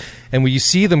finish. And when you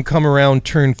see them come around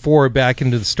turn 4 back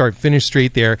into the start finish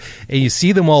straight there, and you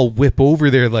see them all whip over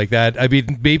there like that, I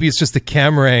mean, maybe it's just the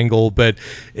camera angle, but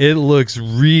it looks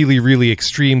really, really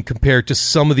extreme compared to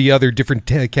some of the other different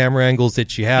camera angles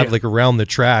that you have, like around the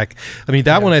track. I mean,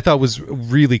 that one I thought was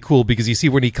really cool, because you see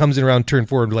when he comes in around turn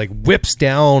 4 and like whips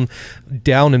down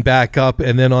and back up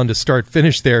and then on to start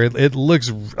finish there. It looks,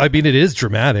 I mean, it is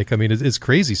dramatic. I mean, it's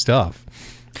crazy stuff.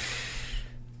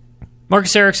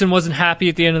 Marcus Ericsson wasn't happy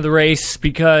at the end of the race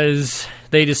because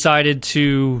they decided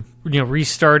to,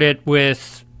 restart it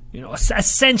with,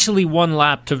 essentially one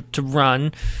lap to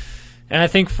run. And I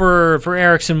think for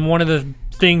Ericsson, one of the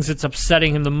things that's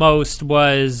upsetting him the most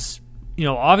was,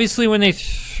 obviously when they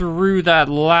threw that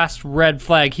last red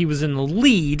flag, he was in the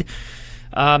lead.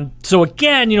 So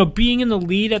again, being in the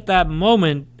lead at that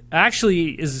moment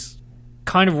actually is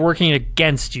kind of working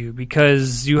against you,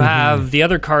 because you have the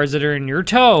other cars that are in your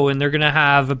tow, and they're going to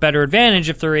have a better advantage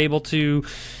if they're able to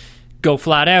go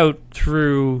flat out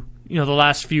through, the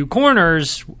last few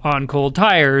corners on cold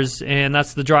tires, and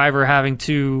that's the driver having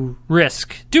to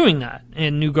risk doing that,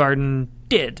 and Newgarden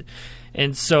did.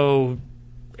 And so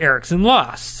Ericsson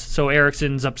lost. So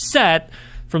Ericsson's upset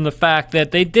from the fact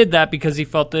that they did that because he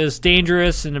felt that it's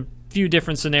dangerous in a few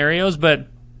different scenarios, but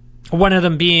one of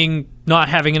them being not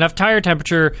having enough tire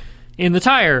temperature in the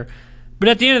tire. But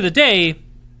at the end of the day,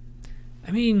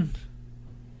 I mean,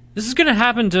 this has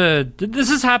happened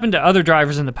to other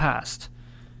drivers in the past,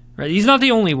 right? He's not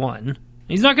the only one.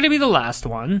 He's not going to be the last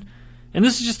one. And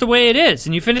this is just the way it is.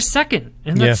 And you finish second.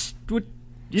 And that's what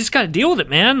you just got to deal with it,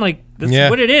 man. Like, that's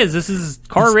what it is. This is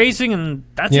car racing, and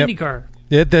that's IndyCar.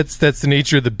 Yeah, that's the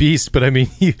nature of the beast, but I mean,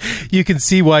 you can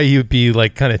see why he would be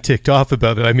like kind of ticked off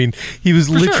about it. I mean, he was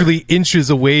literally inches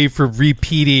away from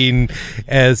repeating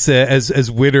as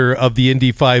winner of the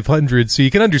Indy 500, so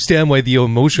you can understand why the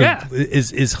emotion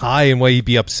is high and why he'd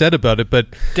be upset about it. But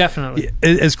definitely,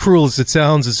 as cruel as it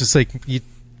sounds, it's just like,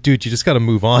 dude, you just got to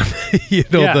move on.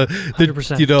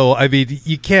 100%. I mean,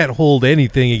 you can't hold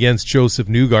anything against Joseph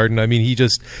Newgarden. I mean,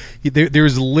 there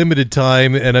was limited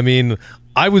time, and I mean,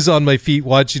 I was on my feet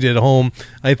watching it at home.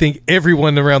 I think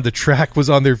everyone around the track was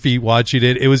on their feet watching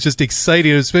it. It was just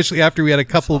exciting, especially after we had a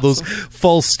couple of those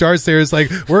false starts there. It's like,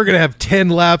 we're going to have 10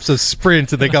 laps of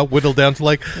sprint, and they got whittled down to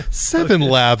like 7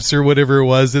 laps or whatever it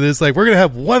was. And it's like, we're going to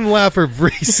have 1 lap of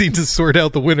racing to sort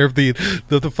out the winner of the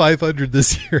 500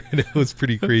 this year. And it was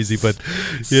pretty crazy, but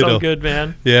good,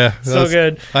 man. Yeah. So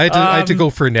good. I had to go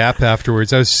for a nap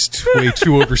afterwards. I was way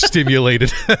too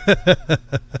overstimulated.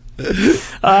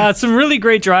 Some really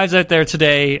great drives out there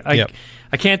today. I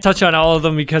can't touch on all of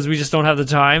them because we just don't have the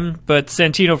time, but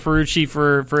Santino Ferrucci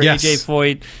for AJ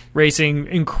Foyt Racing,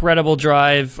 incredible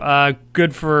drive.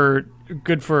 Good for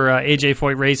AJ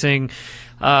Foyt Racing.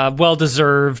 Well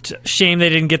deserved. Shame they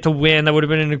didn't get to win. That would have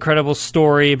been an incredible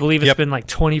story. I believe it's been like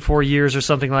 24 years or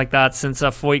something like that since a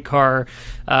Foyt car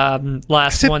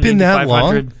last won the Indy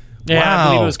 500. Yeah, wow. I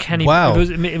believe it was Kenny. Wow.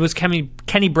 It was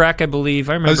Kenny Breck, I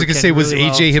believe. I remember. I was going to say, was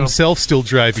AJ himself still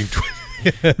driving?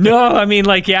 No, I mean,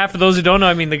 for those who don't know,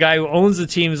 I mean, the guy who owns the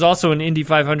team is also an Indy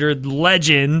 500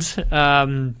 legend.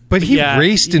 But he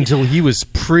raced until he was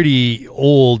pretty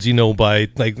old, by,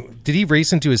 like, did he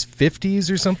race into his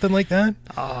 50s or something like that?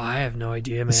 Oh, I have no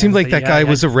idea, man. It seemed like that guy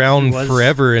was around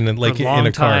forever and like for a long in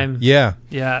a car. time. Yeah.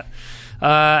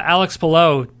 Alex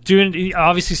Palou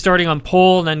obviously starting on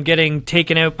pole and then getting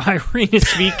taken out by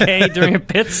Rinus VeeKay during a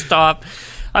pit stop.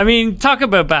 I mean, talk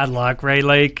about bad luck, right?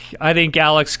 Like, I think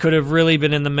Alex could have really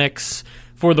been in the mix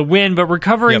for the win, but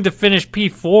recovering to finish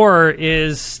P4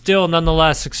 is still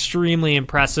nonetheless extremely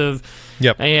impressive.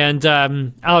 Yep. And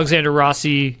Alexander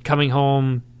Rossi coming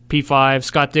home P5,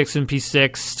 Scott Dixon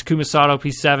P6, Takuma Sato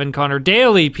P7, Connor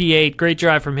Daly P8, great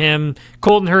drive from him.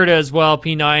 Colton Herta as well,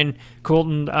 P9.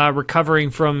 Colton recovering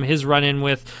from his run-in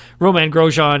with Romain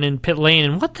Grosjean in pit lane.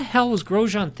 And what the hell was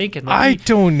Grosjean thinking? Like, I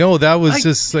don't know. That was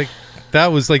just like...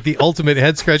 That was like the ultimate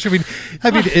head scratch. I mean,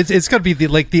 it's got to be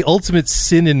the ultimate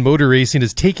sin in motor racing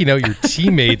is taking out your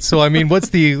teammate. So I mean, what's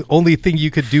the only thing you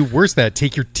could do worse than that?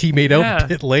 Take your teammate out in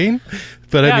pit lane?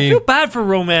 But I mean, I feel bad for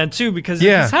Roman too because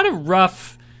he's had a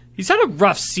rough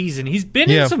season. He's been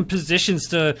in some positions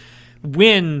to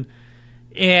win,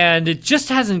 and it just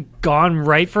hasn't gone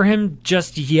right for him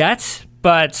just yet.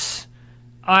 But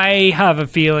I have a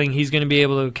feeling he's going to be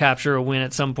able to capture a win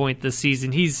at some point this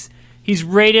season. He's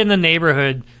right in the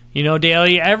neighborhood,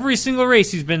 Daly. Every single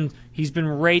race he's been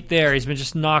right there. He's been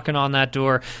just knocking on that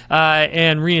door.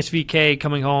 And Rinus VeeKay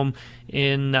coming home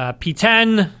in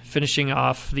P10, finishing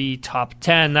off the top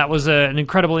 10. That was an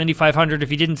incredible Indy500.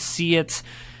 If you didn't see it,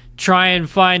 try and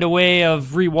find a way of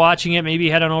rewatching it. Maybe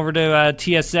head on over to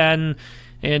TSN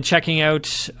and checking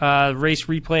out race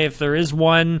replay if there is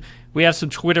one. We have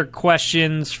some Twitter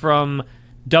questions from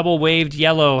Double Waved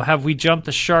Yellow. Have we jumped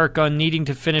the shark on needing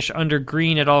to finish under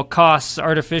green at all costs?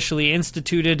 Artificially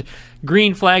instituted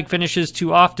green flag finishes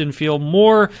too often feel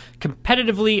more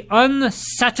competitively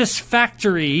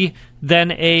unsatisfactory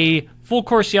than a full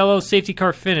course yellow safety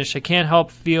car finish. I can't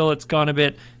help feel it's gone a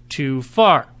bit too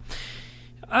far.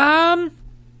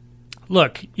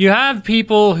 Look, you have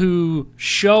people who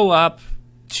show up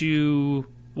to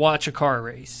watch a car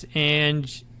race, and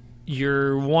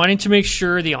you're wanting to make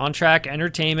sure the on-track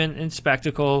entertainment and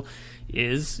spectacle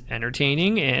is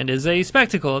entertaining and is a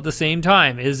spectacle at the same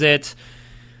time. Is it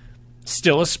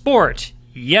still a sport?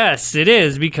 Yes, it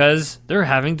is, because they're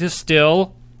having to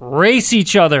still race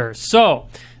each other. So,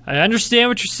 I understand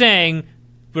what you're saying,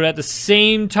 but at the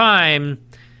same time,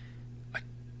 I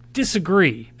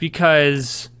disagree,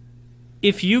 because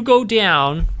if you go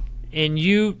down and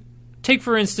you take,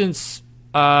 for instance,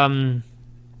 I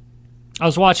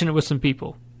was watching it with some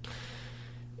people,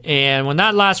 and when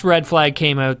that last red flag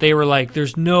came out, they were like,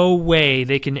 there's no way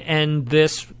they can end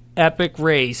this epic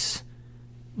race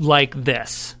like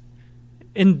this.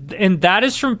 And that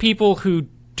is from people who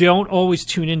don't always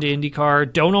tune into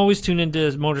IndyCar, don't always tune into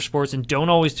motorsports, and don't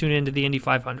always tune into the Indy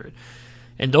 500.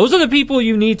 And those are the people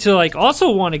you need to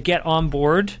also want to get on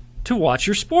board to watch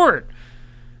your sport.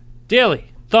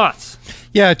 Daly, thoughts?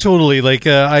 Yeah, totally.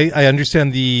 I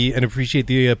understand and appreciate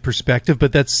the perspective,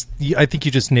 but I think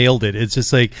you just nailed it. It's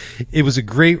just it was a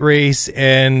great race,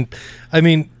 and I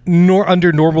mean,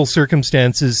 under normal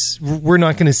circumstances, we're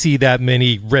not going to see that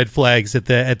many red flags at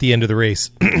the end of the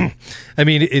race. I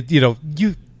mean,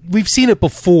 we've seen it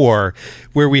before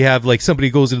where we have somebody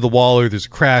goes into the wall or there's a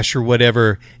crash or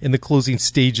whatever in the closing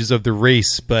stages of the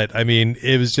race. But I mean,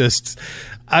 it was just,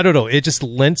 I don't know, it just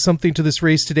lent something to this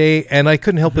race today. And I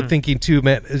couldn't help but thinking too,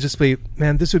 man,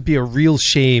 this would be a real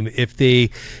shame if they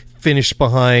finished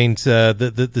behind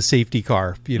the safety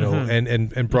car,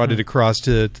 and brought it across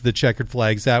to the checkered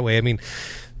flags that way. I mean,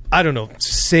 I don't know,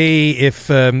 say if,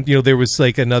 there was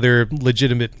another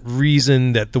legitimate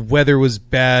reason that the weather was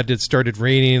bad, it started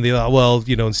raining, and they thought, well,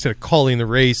 instead of calling the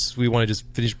race, we want to just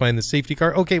finish behind the safety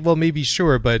car. Okay, well, maybe,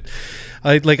 sure, but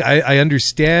I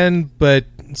understand, but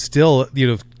still,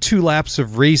 2 laps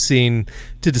of racing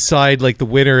to decide the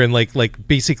winner, and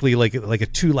basically a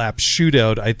 2-lap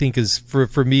shootout, I think is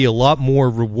for me a lot more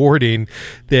rewarding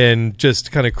than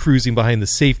just kind of cruising behind the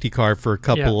safety car for a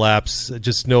couple laps,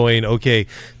 just knowing, okay,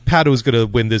 Pato's going to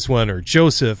win this one, or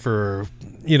Joseph, or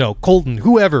Colton,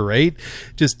 whoever, right?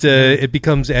 Just it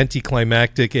becomes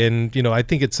anticlimactic, and I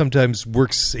think it sometimes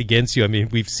works against you. I mean,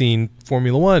 we've seen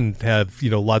Formula One have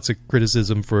lots of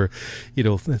criticism for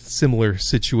similar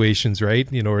situations, right?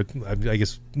 Or I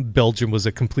guess Belgium was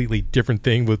a completely different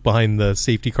thing with behind the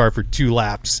safety car for 2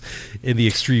 laps in the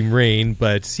extreme rain.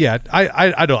 But yeah,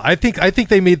 I don't. I think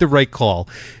they made the right call.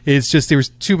 It's just there was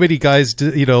too many guys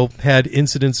had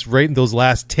incidents right in those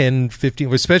last 10,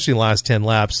 15, especially in the last 10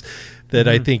 laps. That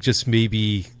I think just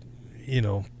maybe,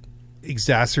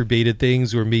 exacerbated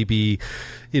things, or maybe,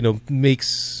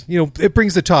 makes, it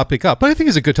brings the topic up. But I think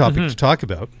it's a good topic to talk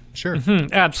about. Sure.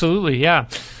 Absolutely, yeah.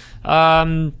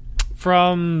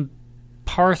 From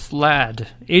Parth Lad.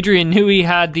 Adrian Newey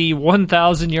had the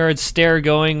 1,000-yard stare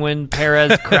going when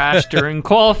Perez crashed during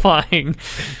qualifying.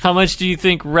 How much do you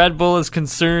think Red Bull is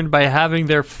concerned by having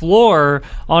their floor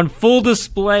on full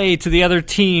display to the other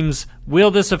teams?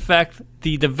 Will this affect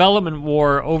the development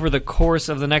war over the course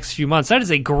of the next few months? That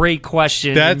is a great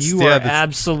question, and you are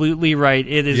absolutely right.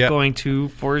 It is going to,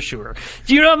 for sure.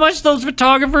 Do you know how much those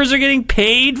photographers are getting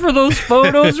paid for those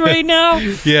photos right now?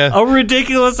 Yeah. A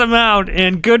ridiculous amount,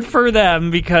 and good for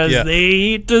them because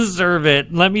they deserve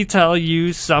it. Let me tell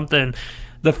you something.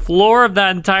 The floor of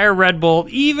that entire Red Bull,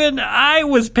 even I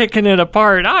was picking it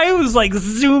apart. I was like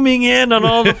zooming in on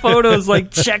all the photos, like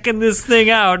checking this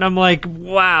thing out. And I'm like,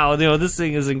 wow, this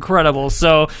thing is incredible.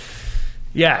 So,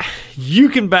 yeah, you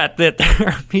can bet that there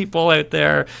are people out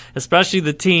there, especially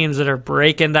the teams that are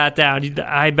breaking that down.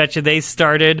 I bet you they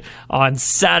started on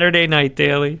Saturday night,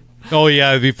 Daily. Oh yeah,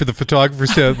 I mean, for the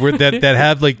photographers that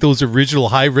have like those original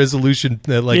high resolution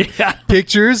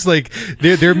pictures, like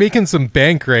they're making some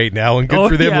bank right now, and good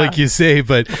for them, like you say.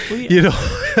 But the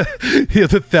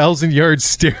 1,000-yard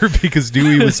stare because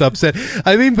Dewey was upset.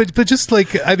 I mean, but just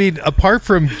apart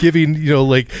from giving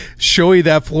showing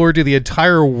that floor to the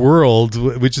entire world,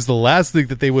 which is the last thing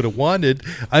that they would have wanted.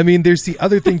 I mean, there's the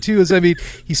other thing too. Is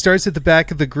he starts at the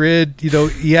back of the grid.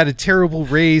 He had a terrible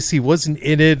race. He wasn't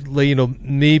in it.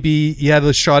 Maybe he had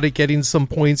a shot at getting some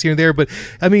points here and there, but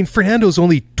I mean, Fernando's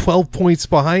only 12 points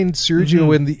behind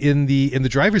Sergio in the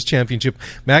drivers' championship.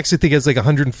 Max, I think, has like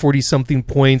 140 something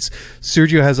points.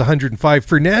 Sergio has 105.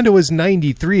 Fernando is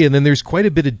 93, and then there's quite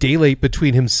a bit of daylight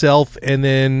between himself and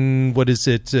then what is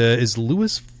it? Is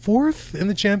Lewis fourth in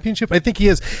the championship? I think he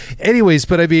is. Anyways,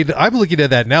 but I mean, I'm looking at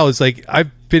that now. It's like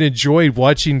I've been enjoying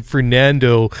watching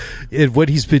Fernando and what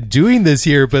he's been doing this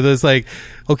year, but it's like,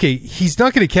 okay, he's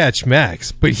not going to catch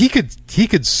Max, but he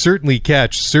could certainly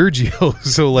catch Sergio.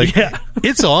 So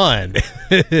it's on.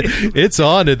 It's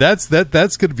on, and that's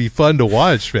going to be fun to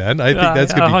watch, man. I think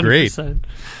that's going to be great.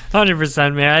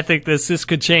 100%, man. I think this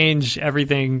could change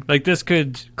everything. Like, this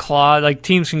could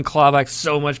teams can claw back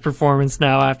so much performance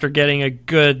now after getting a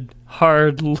good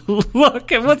hard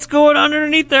look at what's going on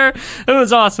underneath there. It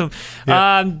was awesome.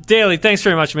 Daly, thanks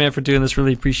very much, man, for doing this.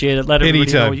 Really appreciate it. Let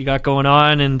everybody know what you got going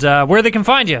on and where they can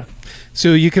find you.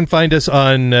 So you can find us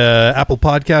on Apple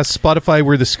Podcasts, Spotify.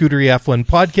 We're the Scuderia F1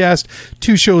 Podcast.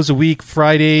 2 shows a week,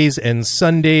 Fridays and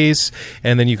Sundays.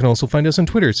 And then you can also find us on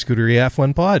Twitter, Scuderia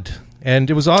F1 Pod.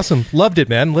 And it was awesome. Loved it,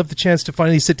 man. Loved the chance to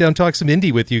finally sit down and talk some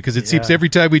Indy with you, because it seems every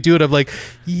time we do it, I'm like,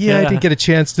 I didn't get a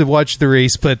chance to watch the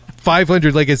race. But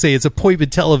 500, like I say, it's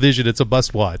appointment television. It's a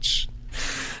must watch.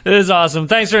 It is awesome.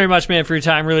 Thanks very much, man, for your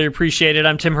time. Really appreciate it.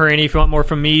 I'm Tim Haraney. If you want more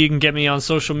from me, you can get me on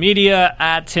social media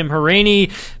at Tim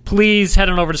Haraney. Please head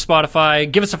on over to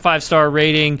Spotify. Give us a 5-star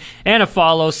rating and a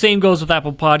follow. Same goes with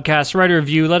Apple Podcasts. Write a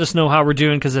review. Let us know how we're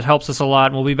doing, because it helps us a lot.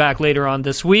 And we'll be back later on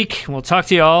this week. We'll talk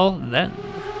to you all then.